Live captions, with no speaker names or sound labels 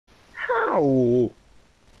Ow!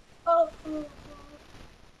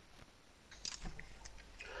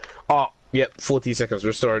 Oh, yep, 40 seconds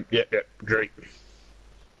restored. Yep, great.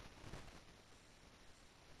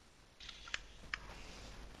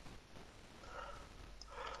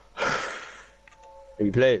 Are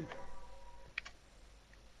you playing?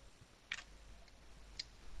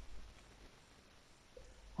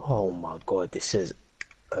 Oh my god, this is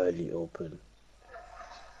early open.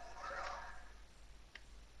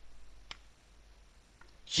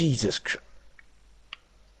 Jesus Christ.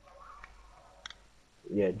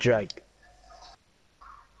 Yeah, drag.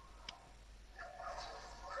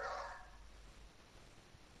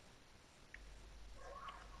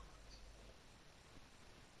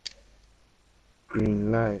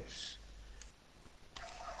 Green, nice.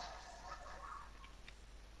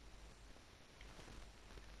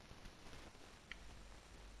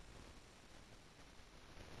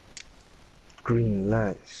 Green,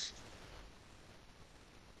 nice.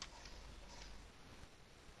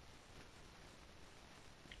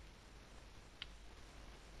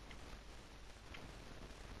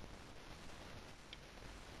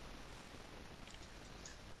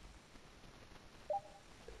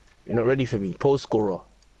 You're not ready for me. Post scorer.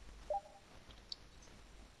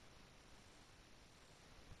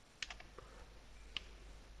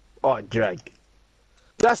 Oh, drag.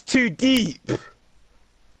 That's too deep.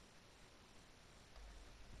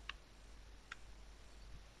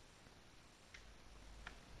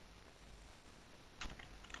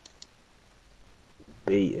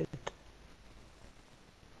 Baited.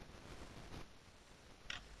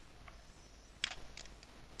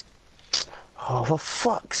 Oh, for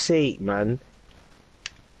fuck's sake, man.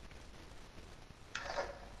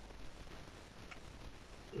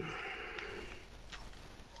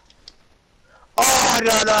 Oh,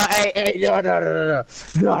 no, hey, no.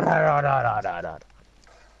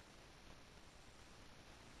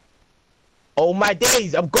 Oh, my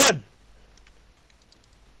days, I'm gone.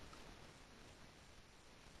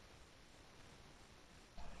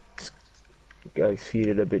 Guys,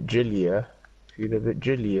 feeling a bit jilly, yeah? Feeling a bit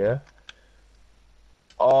jilly, yeah?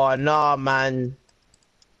 Oh, nah, man.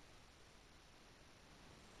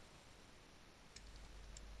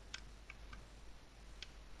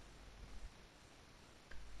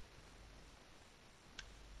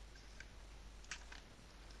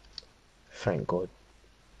 Thank God.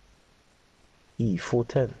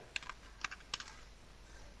 E410.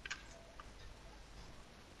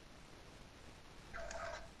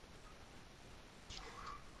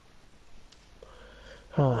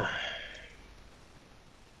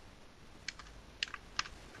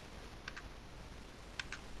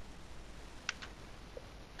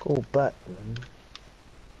 Go back, man.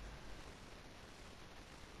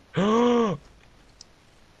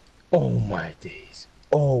 Oh my days.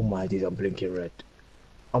 Oh my days, I'm blinking red.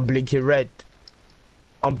 I'm blinking red.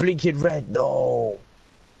 I'm blinking red. No.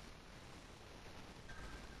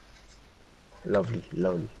 Lovely,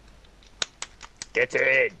 lovely. Get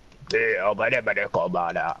in. Yeah, come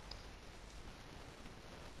on.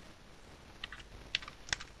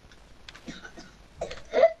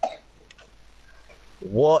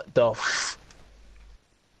 What the f...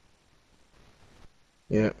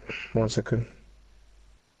 Yeah, 1 second.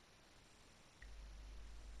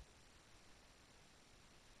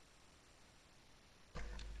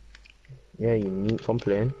 Yeah, you need I'm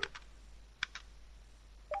playing.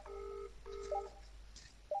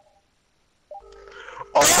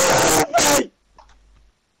 Oh,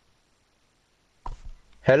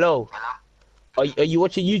 hello. Are you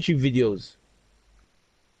watching YouTube videos?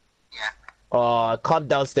 Yeah. Come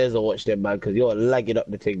downstairs and watch them, man, because you're lagging up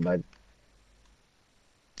the thing, man.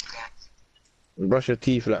 And brush your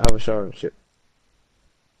teeth, like have a shower and shit.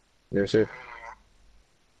 Yes, sir.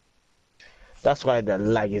 That's why the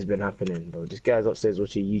lag has been happening, bro. This guy's upstairs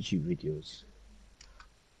watching YouTube videos.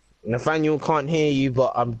 Nathaniel can't hear you,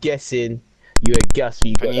 but I'm guessing you're a gas.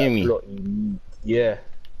 You Can got you hear that me? block. Yeah.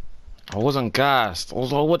 I wasn't gassed. I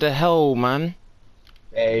was like, what the hell, man?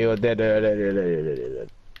 Hey, you're dead.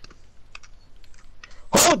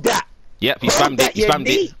 Hold that! Yep, he spammed it. He spammed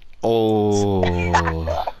it.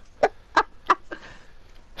 Oh.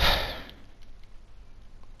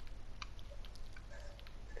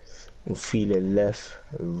 I'm feeling left,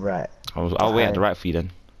 right. I'll wait at the right for you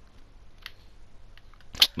then.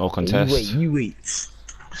 No contest. You wait.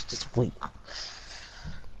 Just wait.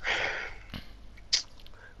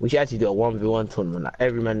 We should actually do a 1v1 tournament, like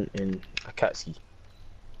every man in Akatsuki.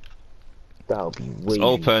 That'll be way. It's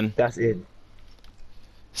open. That's it.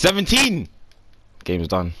 17! Game's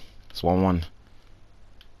done. It's 1-1.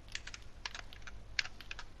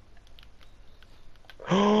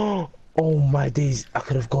 Oh my days, I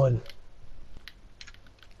could have gone.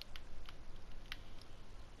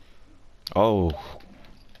 Oh,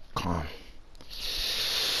 calm.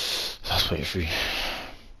 That's 23. I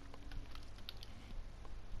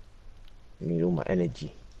need all my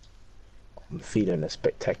energy. I'm feeling a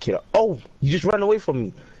spectacular. Oh, you just ran away from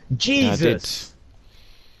me. Jesus. Yeah,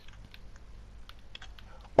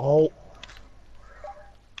 Oh.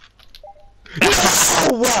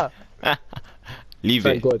 Oh, Leave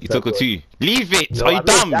Thank it. God, You thank took a God. 2. Leave it. No, Are you I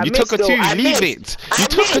dumb? missed, You took a 2. Leave it. You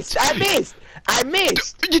took a 2. I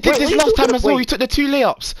missed. You did Wait, this what are last time talking as well. about? You took the 2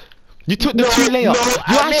 layups. You took the No, 2 layups. no,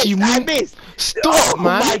 You I actually missed. Stop, Oh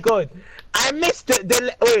man. my God. I missed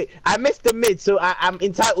I missed the mid, so I'm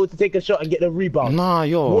entitled to take a shot and get the rebound. Nah,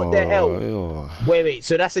 What the hell? Wait,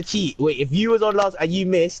 so that's a cheat. Wait, if you was on last and you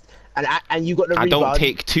missed, and you got the I rebound. don't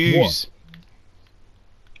take 2s.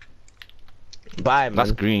 Bye, man.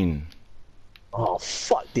 That's green. Oh,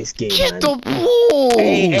 fuck this game, Get man. the ball!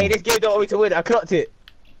 Hey, this game don't want me to win. I clocked it.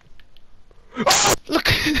 Look,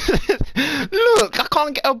 look, I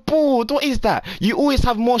can't get a ball. What is that? You always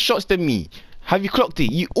have more shots than me. Have you clocked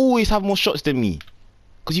it? You always have more shots than me.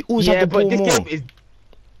 Because you always have the ball more. Game is,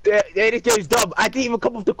 this game is dumb. I didn't even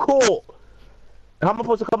come off the court. How am I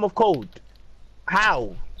supposed to come off cold?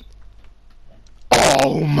 How?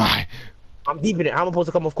 Oh my. I'm deep in it. How am I supposed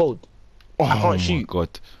to come off cold? Oh I can't shoot. My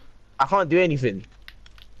God. I can't do anything.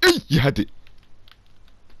 You had it.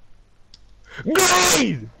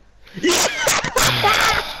 Green! You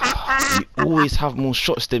always have more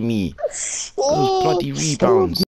shots than me. Those Oh, bloody rebounds.